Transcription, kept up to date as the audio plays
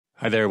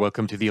Hi there,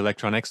 welcome to the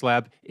Electronics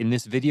Lab. In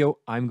this video,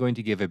 I'm going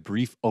to give a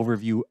brief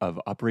overview of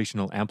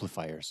operational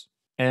amplifiers.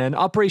 An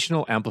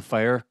operational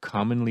amplifier,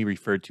 commonly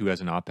referred to as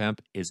an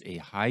op-amp, is a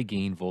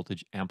high-gain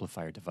voltage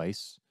amplifier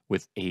device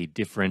with a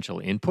differential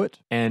input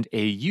and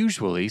a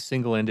usually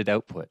single-ended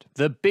output.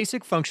 The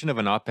basic function of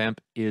an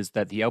op-amp is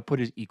that the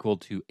output is equal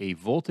to a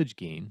voltage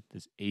gain,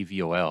 this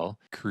AVOL,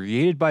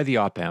 created by the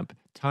op-amp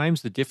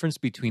times the difference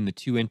between the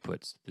two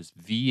inputs, this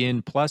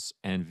Vin plus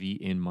and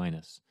Vin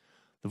minus.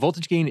 The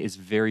voltage gain is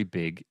very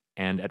big,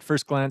 and at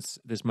first glance,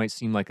 this might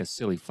seem like a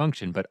silly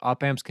function, but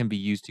op-amps can be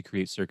used to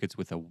create circuits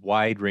with a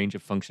wide range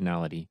of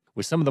functionality,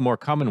 with some of the more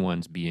common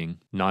ones being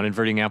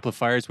non-inverting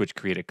amplifiers, which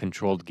create a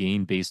controlled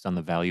gain based on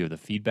the value of the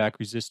feedback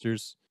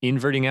resistors,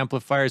 inverting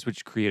amplifiers,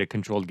 which create a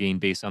controlled gain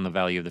based on the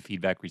value of the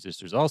feedback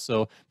resistors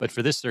also, but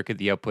for this circuit,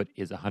 the output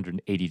is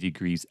 180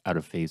 degrees out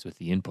of phase with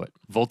the input,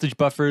 voltage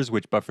buffers,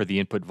 which buffer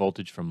the input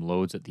voltage from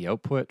loads at the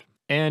output,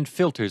 and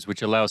filters,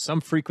 which allow some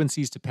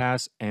frequencies to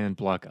pass and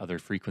block other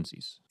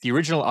frequencies. The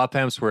original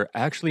op-amps were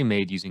actually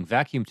made using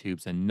vacuum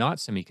tubes and not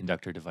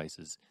semiconductor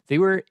devices. They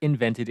were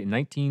invented in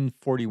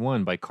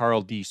 1941 by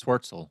Carl D.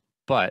 Schwartzel,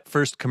 but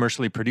first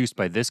commercially produced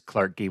by this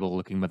Clark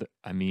Gable-looking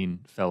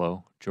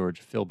fellow,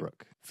 George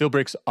Philbrook.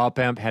 Philbrook's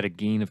op-amp had a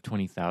gain of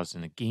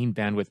 20,000, a gain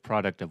bandwidth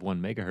product of 1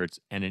 megahertz,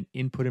 and an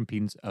input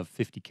impedance of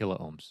 50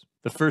 kiloohms.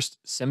 The first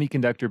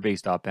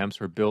semiconductor-based op-amps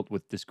were built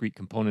with discrete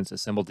components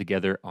assembled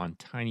together on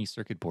tiny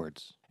circuit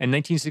boards. And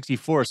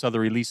 1964 saw the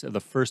release of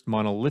the first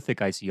monolithic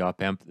IC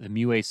op-amp, the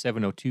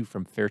MU-A702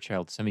 from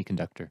Fairchild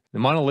Semiconductor. The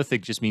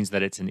monolithic just means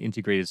that it's an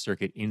integrated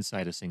circuit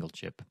inside a single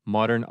chip.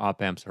 Modern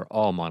op-amps are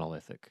all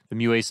monolithic. The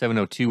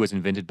MU-A702 was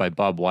invented by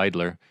Bob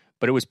Weidler,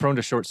 but it was prone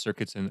to short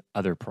circuits and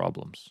other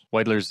problems.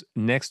 Weidler's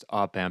next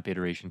op-amp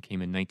iteration came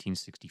in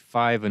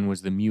 1965 and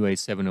was the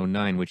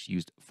MU-A709, which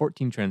used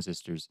 14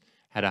 transistors,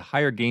 had a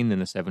higher gain than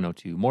the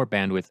 702, more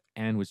bandwidth,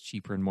 and was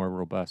cheaper and more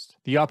robust.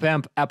 The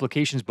op-amp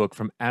applications book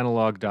from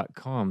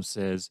analog.com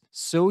says,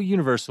 so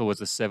universal was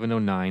the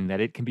 709 that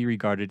it can be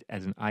regarded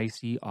as an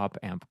IC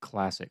op-amp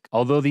classic.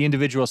 Although the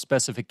individual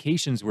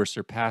specifications were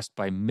surpassed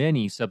by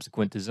many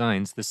subsequent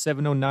designs, the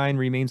 709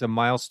 remains a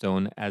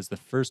milestone as the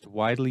first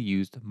widely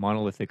used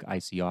monolithic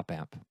IC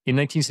op-amp. In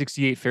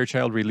 1968,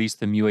 Fairchild released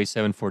the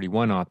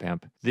MU-A741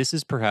 op-amp. This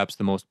is perhaps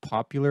the most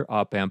popular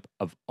op-amp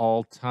of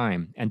all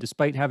time, and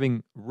despite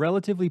having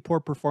relatively poor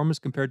performance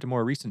compared to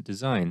more recent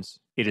designs,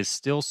 it is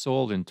still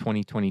sold in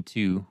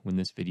 2022 when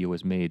this video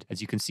was made,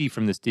 as you can see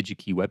from this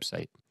DigiKey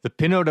website. The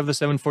pinout of the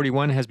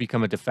 741 has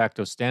become a de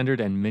facto standard,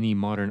 and many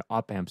modern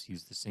op-amps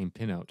use the same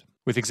pinout,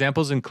 with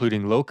examples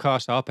including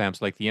low-cost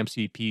op-amps like the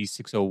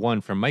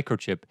MCP601 from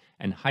Microchip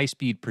and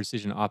high-speed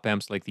precision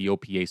op-amps like the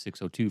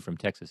OPA602 from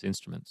Texas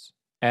Instruments.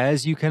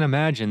 As you can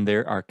imagine,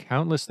 there are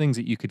countless things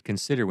that you could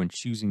consider when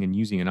choosing and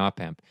using an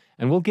op-amp,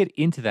 and we'll get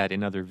into that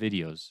in other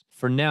videos.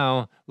 For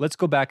now, let's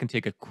go back and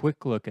take a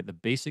quick look at the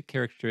basic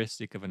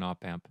characteristic of an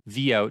op-amp.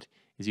 Vout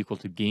is equal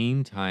to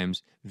gain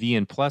times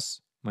Vin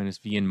plus minus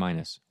Vin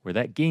minus, where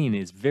that gain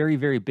is very,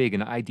 very big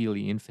and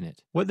ideally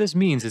infinite. What this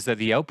means is that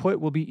the output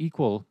will be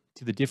equal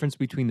to the difference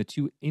between the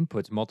two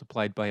inputs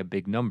multiplied by a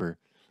big number.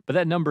 But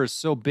that number is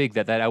so big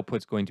that that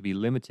output's going to be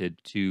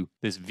limited to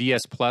this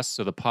Vs plus,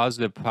 so the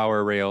positive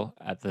power rail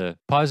at the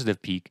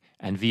positive peak,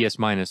 and Vs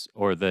minus,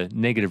 or the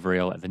negative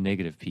rail at the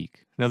negative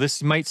peak. Now,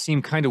 this might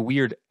seem kind of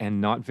weird and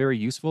not very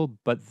useful,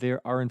 but there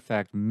are in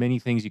fact many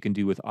things you can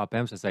do with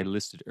op-amps, as I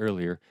listed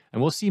earlier,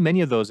 and we'll see many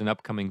of those in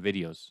upcoming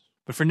videos.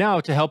 But for now,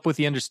 to help with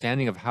the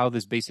understanding of how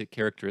this basic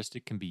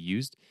characteristic can be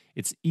used,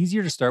 it's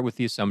easier to start with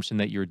the assumption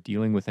that you're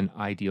dealing with an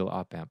ideal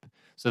op-amp,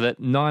 so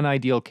that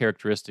non-ideal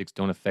characteristics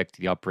don't affect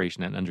the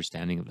operation and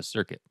understanding of the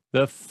circuit.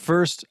 The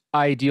first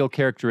ideal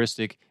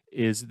characteristic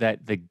is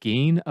that the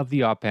gain of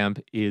the op-amp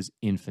is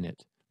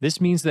infinite.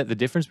 This means that the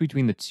difference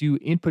between the two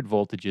input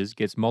voltages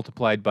gets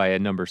multiplied by a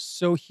number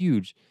so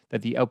huge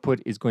that the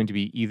output is going to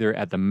be either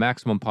at the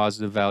maximum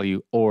positive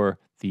value or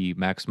the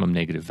maximum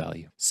negative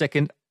value.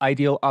 Second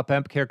ideal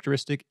op-amp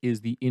characteristic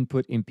is the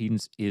input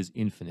impedance is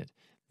infinite.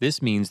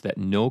 This means that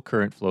no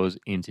current flows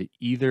into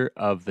either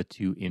of the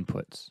two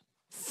inputs.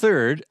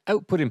 Third,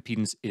 output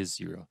impedance is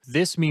 0.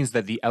 This means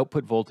that the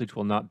output voltage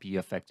will not be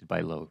affected by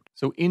load.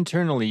 So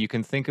internally, you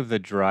can think of the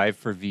drive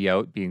for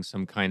Vout being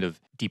some kind of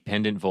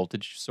dependent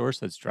voltage source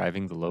that's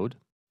driving the load.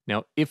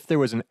 Now, if there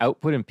was an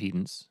output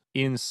impedance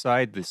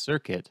inside the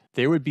circuit,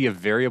 there would be a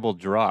variable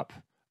drop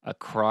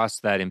across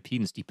that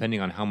impedance depending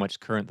on how much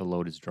current the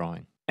load is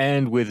drawing.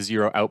 And with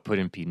 0 output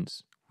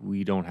impedance,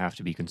 we don't have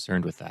to be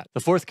concerned with that. The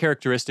fourth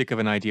characteristic of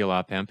an ideal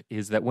op-amp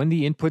is that when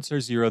the inputs are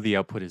 0, the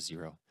output is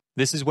 0.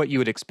 This is what you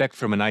would expect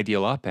from an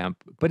ideal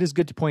op-amp, but is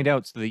good to point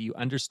out so that you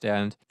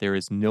understand there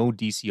is no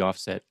DC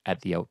offset at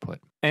the output.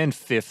 And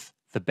fifth,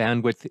 the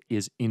bandwidth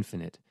is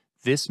infinite.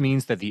 This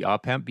means that the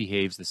op-amp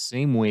behaves the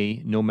same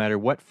way no matter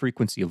what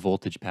frequency of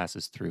voltage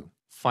passes through.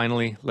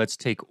 Finally, let's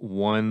take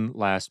one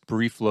last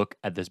brief look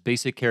at this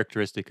basic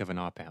characteristic of an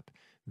op-amp.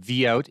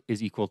 Vout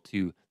is equal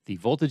to the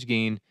voltage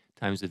gain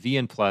times the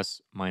Vn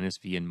plus minus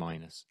Vn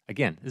minus.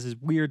 Again, this is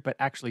weird, but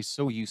actually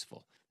so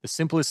useful. The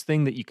simplest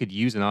thing that you could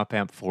use an op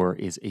amp for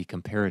is a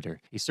comparator,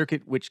 a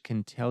circuit which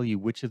can tell you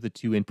which of the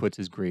two inputs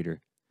is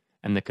greater.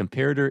 And the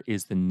comparator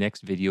is the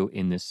next video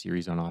in this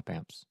series on op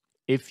amps.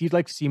 If you'd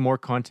like to see more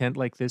content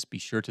like this, be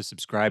sure to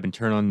subscribe and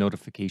turn on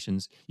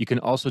notifications. You can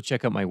also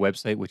check out my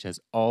website, which has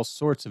all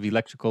sorts of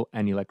electrical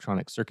and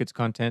electronic circuits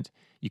content.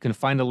 You can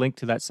find a link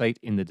to that site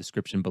in the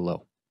description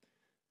below.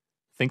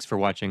 Thanks for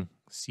watching.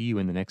 See you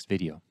in the next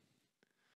video.